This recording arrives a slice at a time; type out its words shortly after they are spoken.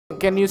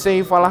can you say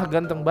Falah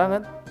ganteng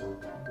banget?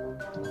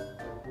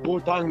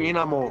 Putang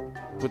inamu.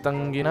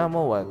 Putang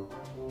ginamo what?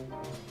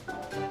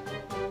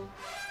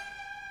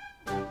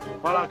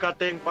 Pala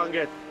kating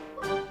pangget.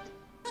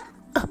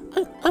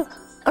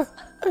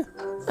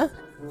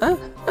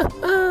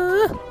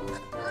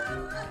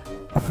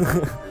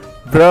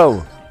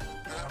 Bro.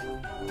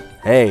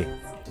 Hey,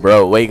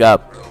 bro, wake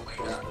up.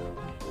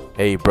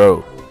 Hey,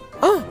 bro.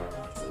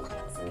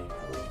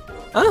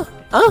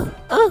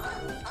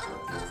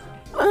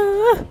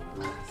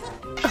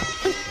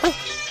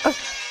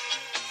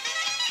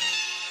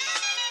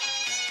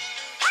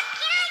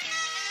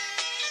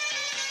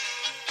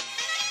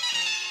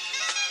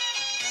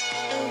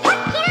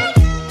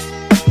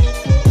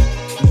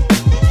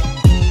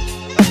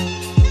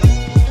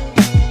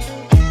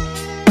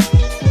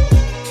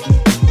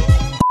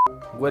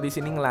 Gua di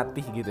sini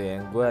ngelatih gitu ya.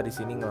 Gua di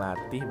sini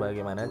ngelatih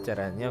bagaimana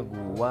caranya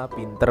gua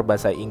pinter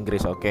bahasa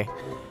Inggris, oke?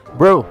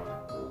 Bro.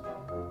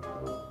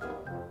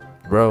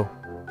 Bro,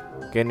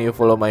 can you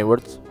follow my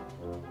words?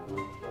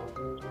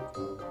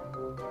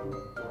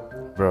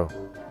 Bro.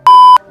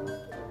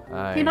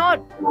 Hi. You know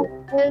what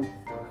flapper is?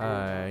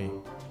 Hi.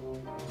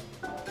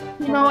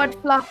 You know what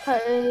flapper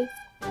is?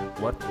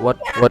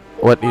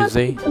 What you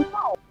say?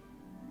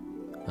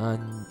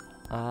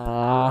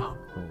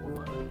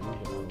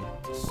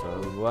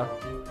 Sebuah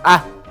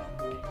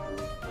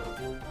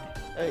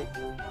Hey.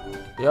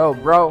 Yo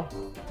bro.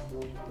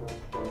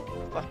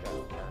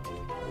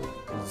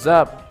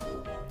 Zap.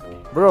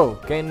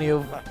 Bro, can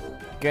you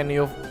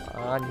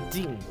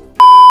anjing.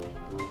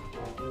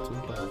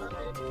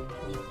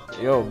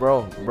 Yo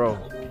bro.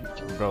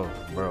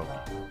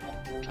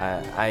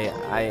 I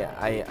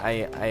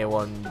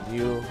want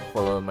you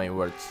follow my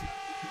words.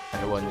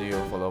 I want you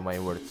follow my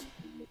words.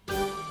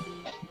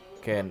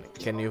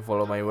 Can you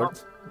follow my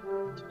words?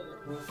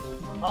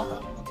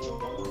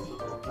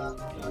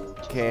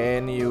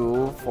 Can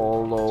you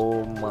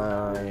follow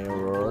my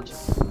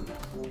words?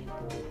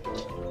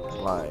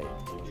 Like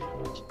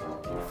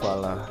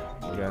Falah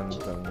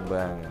ganteng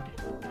banget.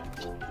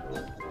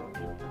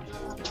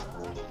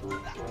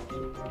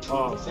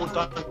 Oh,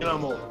 putang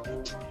inamu.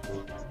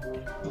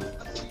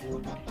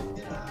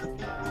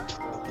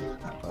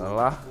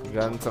 Falah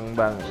ganteng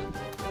banget.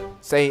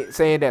 Say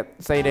that.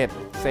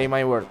 Say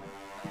my word.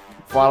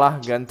 Falah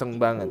ganteng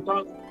banget.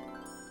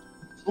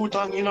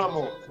 Putang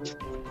inamu.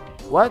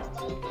 What?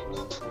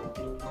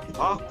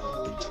 Hah?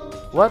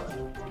 What?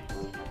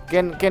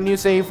 Can you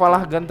say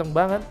Falah ganteng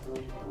banget?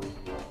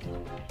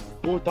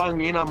 Putang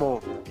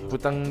inamu.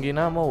 Putang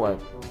ginamo what?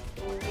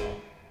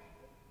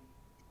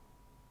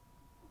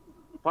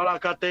 Pala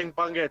kating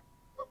pangget.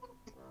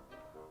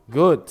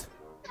 Good.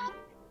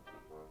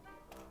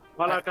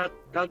 Pala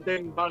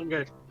kating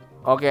pangget.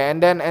 Okay,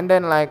 and then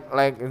like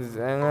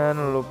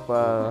jangan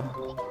lupa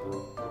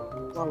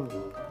Oh,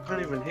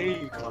 can't even hear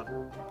you, God.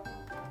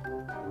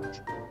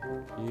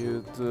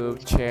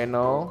 YouTube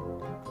channel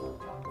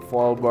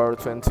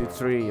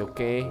Fallbar23,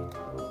 okay?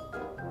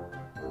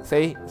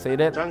 Say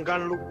that.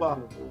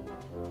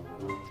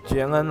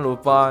 Jangan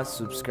lupa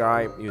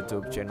subscribe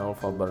YouTube channel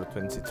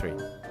Fallbar23.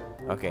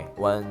 Okay,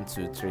 1,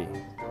 2, 3.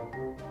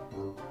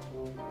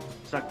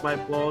 Suck my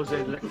balls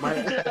and lick my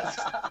ass.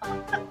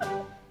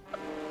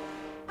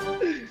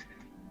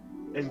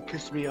 And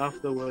kiss me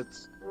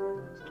afterwards.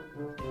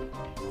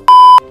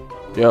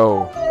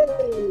 Yo.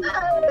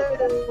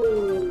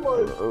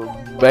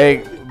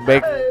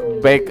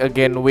 Back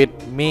again with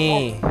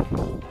me.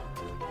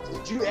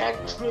 Did you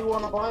actually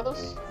want to buy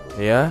this?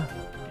 Yeah,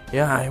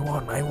 I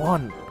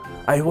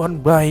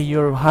won by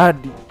your heart.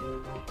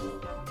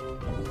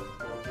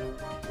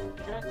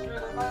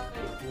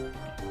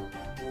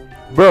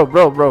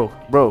 Bro,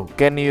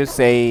 can you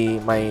say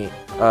my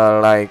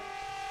like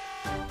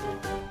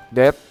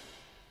that?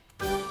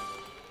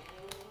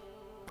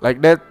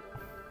 Like that?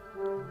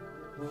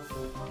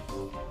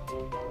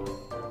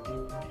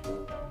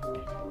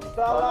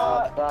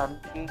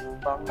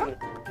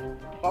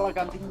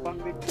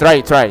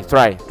 Try.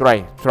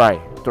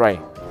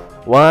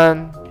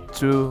 1,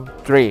 2,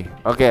 3.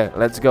 Okay,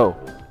 let's go.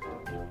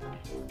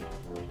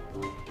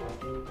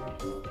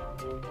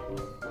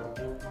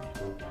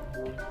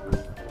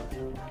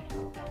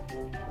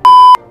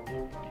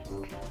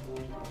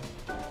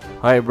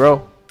 Hi bro.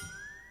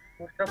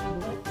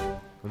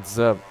 What's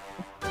up?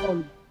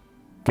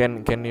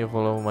 Can you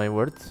follow my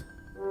words?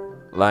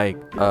 Like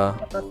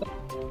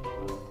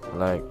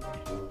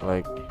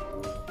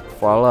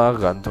Falah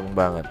ganteng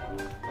banget.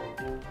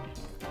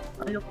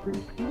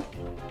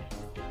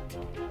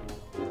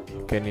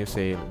 Can you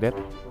say that?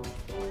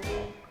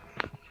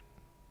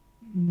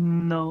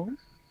 No.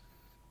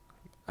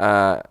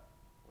 I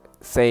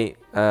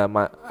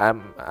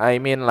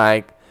mean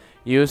like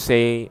you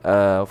say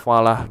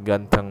Falah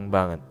ganteng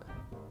banget.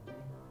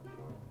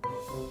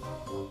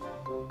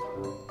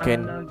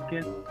 Can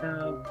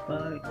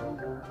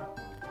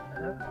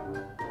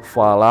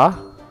Falah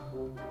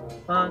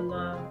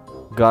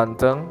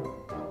ganteng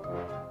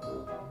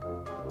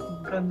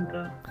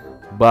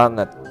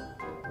banget.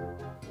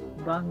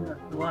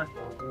 What?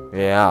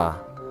 Yeah.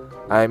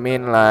 I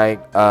mean like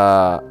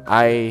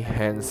I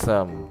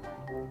handsome.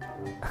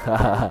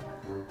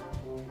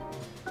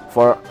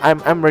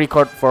 I'm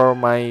record for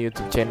my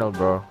YouTube channel,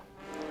 bro.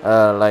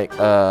 Like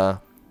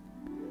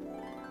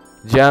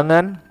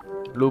jangan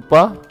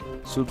lupa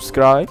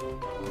subscribe.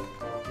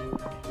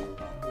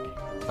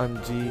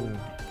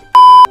 Anjing.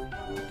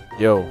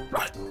 Yo.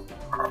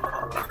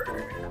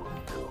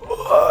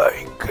 I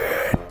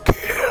can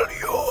kill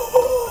you.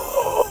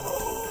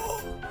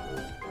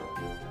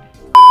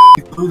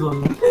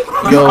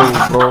 Yo,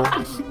 bro.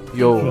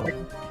 Yo.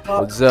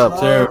 What's up?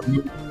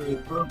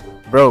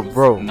 Bro.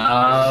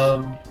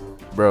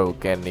 Bro,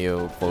 can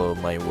you follow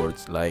my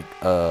words like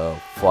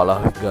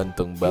Malah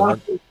ganteng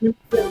banget.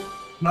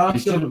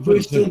 Was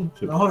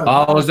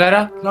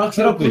that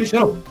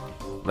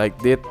Like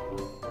that.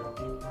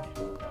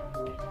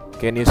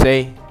 Can you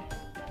say?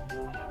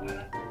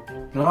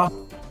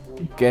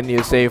 Can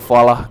you say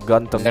Malah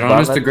ganteng on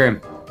banget?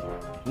 Instagram?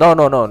 No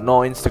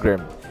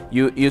Instagram.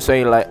 You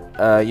say like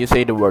you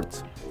say the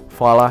words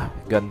Malah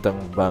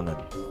ganteng banget.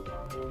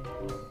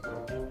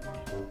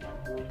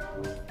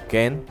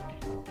 Can?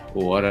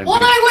 What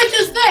language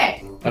is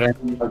that? I don't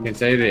think I can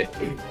say that.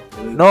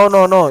 No.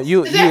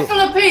 You Is that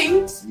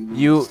Philippines?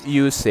 you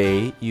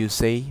say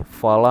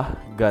Malah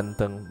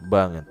ganteng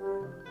banget.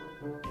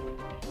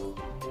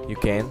 You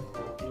can?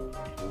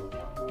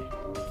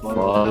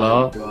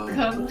 Follow.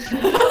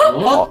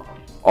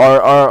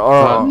 Or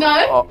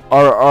No.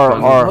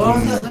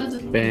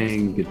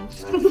 Bang.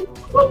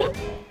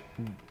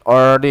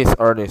 or this.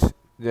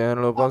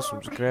 Jangan lupa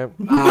subscribe.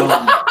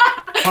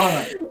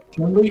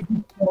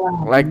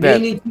 Like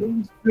that.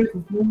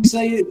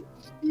 Say it.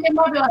 It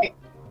might be like,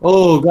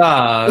 Oh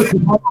God.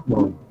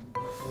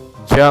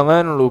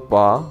 Jangan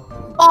lupa.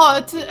 oh,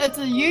 it's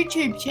a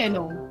YouTube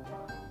channel.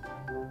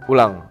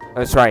 Ulang.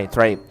 Try it.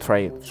 1,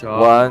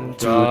 2,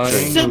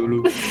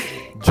 3.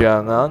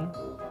 Jangan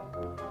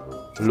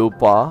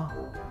lupa.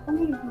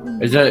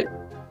 Is that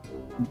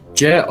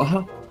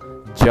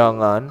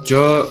Jangan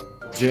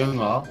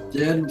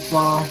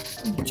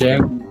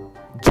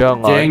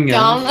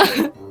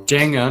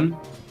Jangan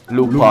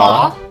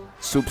lupa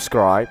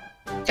subscribe.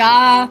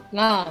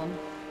 Jangan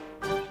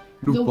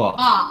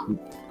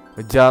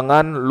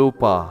Jangan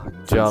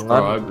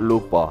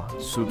lupa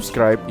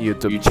subscribe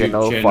YouTube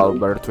channel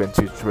Valber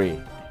 23.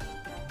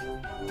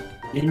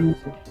 You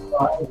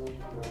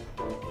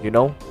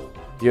know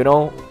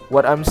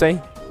what I'm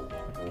saying?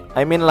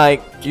 I mean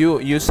like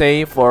you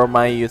say for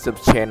my YouTube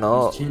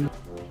channel.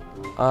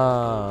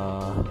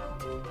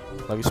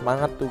 Lagi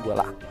semangat tuh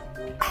gua lah.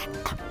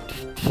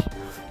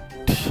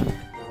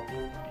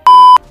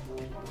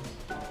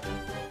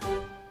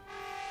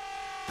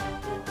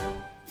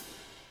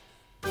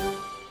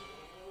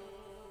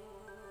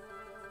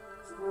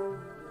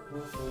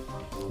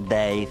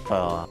 Day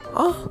 4.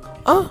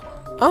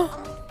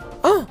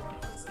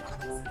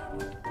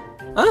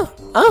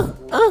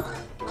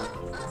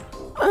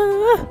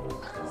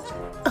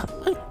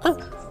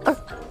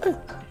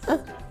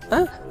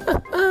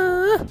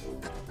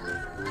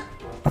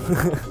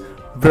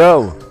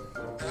 Bro.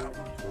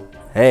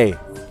 Hey,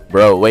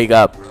 bro, wake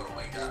up.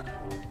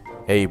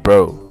 Hey,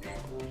 bro.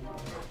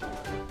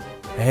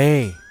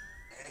 Hey.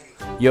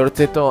 Your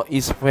tattoo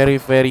is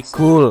very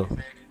cool.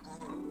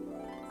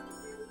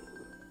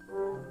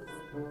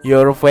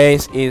 Your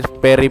face is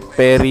very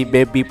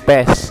baby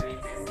face.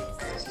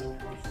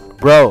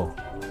 Bro.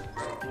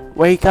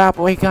 Wake up.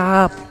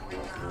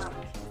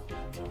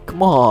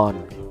 Come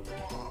on.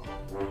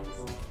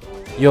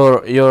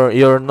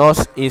 Your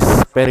nose is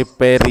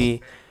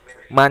very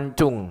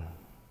mancung.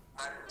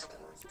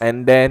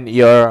 And then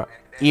your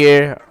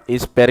ear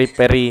is very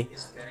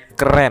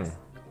keren.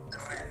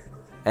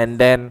 And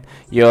then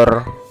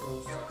your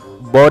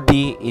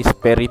body is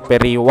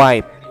very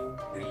white.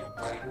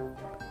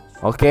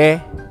 Okay,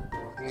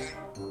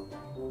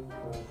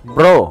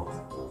 bro.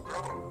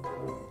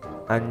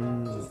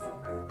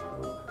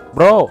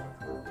 Bro.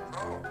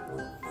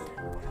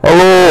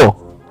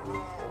 Halo.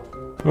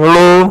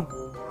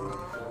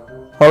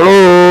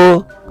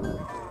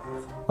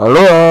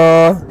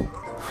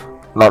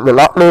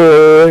 Lak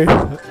le.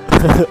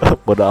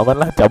 Bodo amat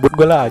lah, cabut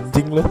gue lah,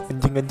 anjing lu,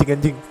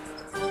 anjing.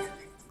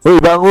 Woi,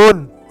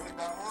 bangun.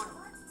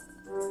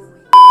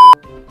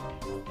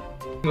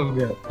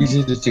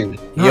 Easy to chill.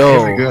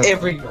 Yo.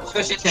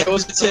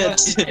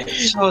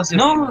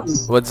 No.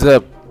 What's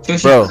up,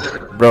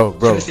 bro?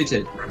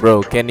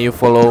 Bro, can you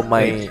follow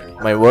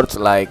my words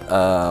like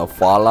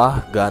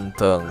Malah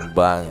ganteng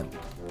banget?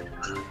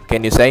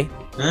 Can you say?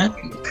 Huh?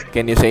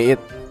 Can you say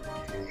it?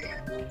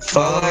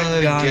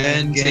 Malah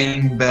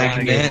ganteng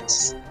banget.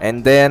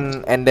 And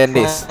then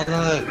this.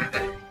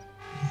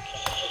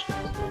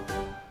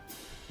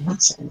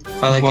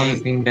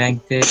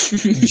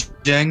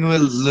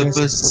 Jangan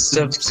lupa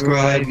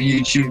subscribe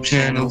YouTube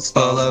channel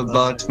Bahasa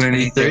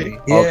 23.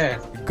 Yeah.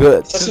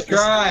 Good.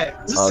 Subscribe.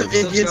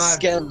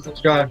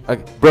 Subscribe. Okay.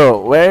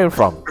 Bro, where are you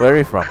from?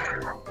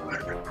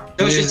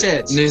 New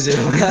Zealand.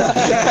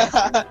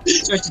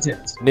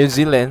 New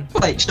Zealand.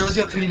 Please, show us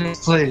your penis,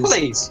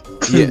 please.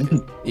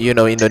 You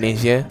know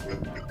Indonesia?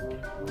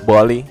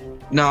 Bali.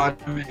 No, I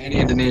don't know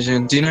any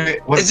Indonesian. Do you know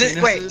what Is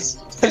it? Wait,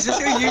 is this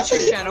your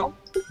YouTube channel?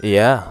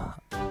 Yeah.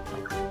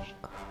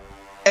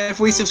 And if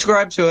we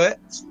subscribe to it,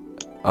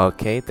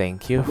 Okay,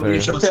 thank you for.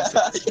 Yeah,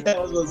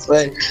 I was gonna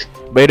say.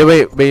 By the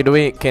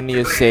way, can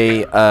you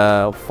say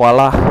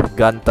Falah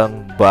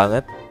ganteng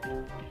banget?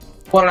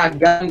 Wala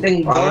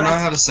gandeng I don't know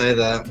banget. how to say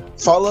that.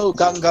 Follow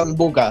Ganggang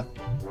Boga.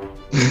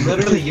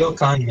 Literally your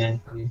kind,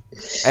 man.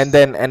 And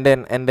then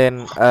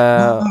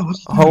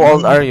how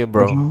old are you,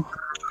 bro?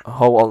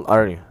 How old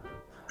are you?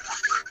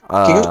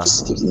 Yeah,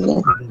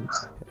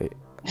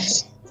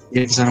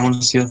 because I don't want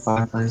to see your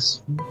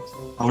fireplace.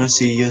 I want to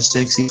see your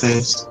sexy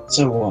face.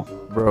 So what?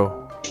 Bro,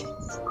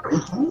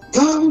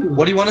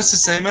 What do you want us to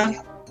say, man?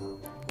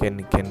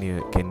 can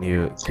you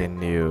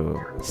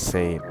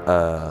say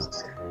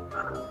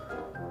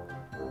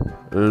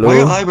Why are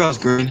your lu eyebrows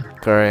green?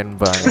 keren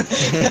banget.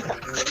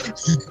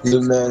 The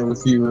man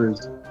with few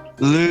words.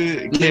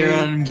 Lou,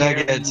 Karen,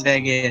 Baguette.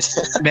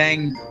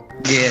 bang,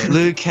 yeah.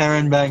 Lou,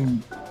 Karen,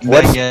 Bang,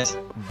 What's- Baguette.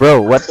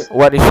 Bro,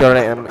 what is your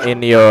name in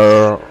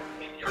your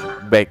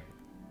bag?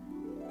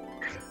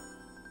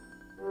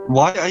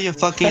 Why are your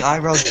fucking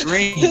eyebrows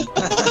green?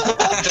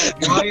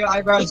 Why are your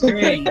eyebrows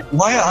green?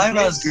 Why are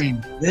eyebrows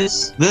green?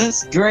 This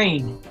This?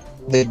 green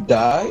They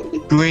died?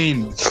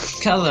 Green.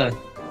 color.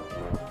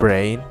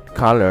 Brain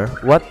color?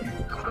 What?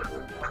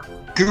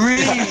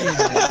 Green!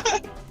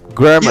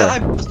 Grammar.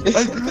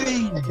 Yeah,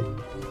 green!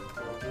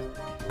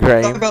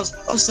 Graham. Eyebrows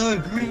are so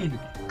green!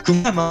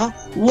 Grandma,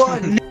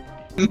 what? What?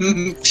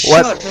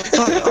 Shut the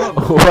fuck up!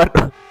 What?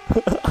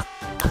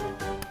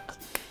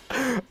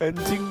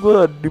 Anjing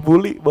gua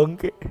dibully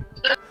bangke.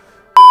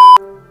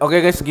 Oke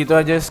guys, gitu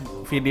aja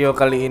video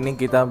kali ini.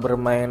 Kita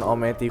bermain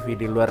Ome TV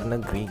di luar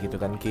negeri gitu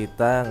kan.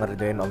 Kita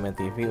ngerjain Ome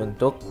TV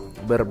untuk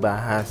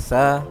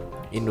berbahasa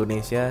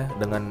Indonesia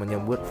dengan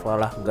menyebut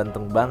Falah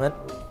ganteng banget.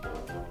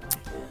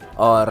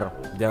 Or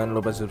jangan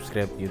lupa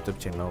subscribe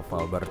YouTube channel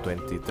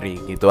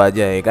Valbar23. Gitu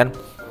aja ya kan.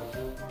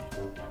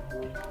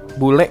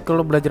 Bule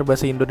kalau belajar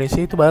bahasa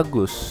Indonesia itu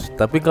bagus,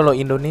 tapi kalau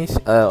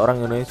Indonesia orang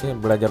Indonesia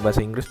belajar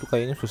bahasa Inggris tuh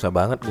kayaknya susah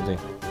banget gitu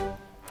ya.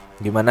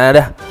 Gimana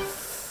dah?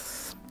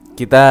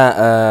 Kita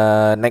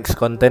next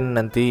konten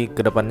nanti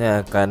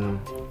kedepannya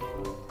akan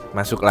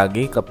masuk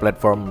lagi ke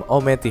platform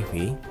Ome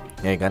TV,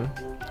 ya kan?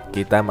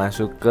 Kita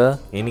masuk ke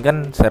ini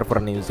kan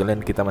server New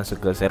Zealand, kita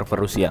masuk ke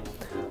server Rusia.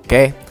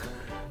 Oke.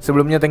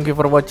 Sebelumnya thank you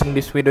for watching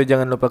this video.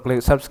 Jangan lupa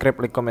klik subscribe,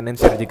 like, comment,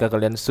 and share jika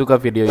kalian suka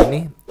video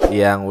ini.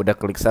 Yang udah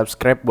klik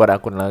subscribe buat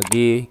akun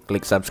lagi,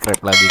 klik subscribe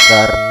lagi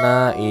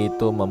karena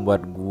itu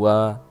membuat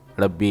gua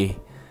lebih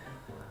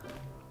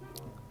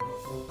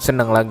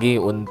senang lagi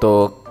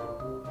untuk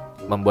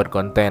membuat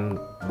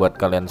konten buat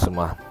kalian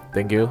semua.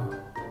 Thank you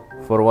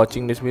for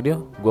watching this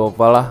video. Gua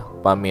Falah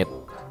pamit.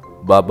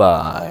 Bye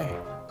bye.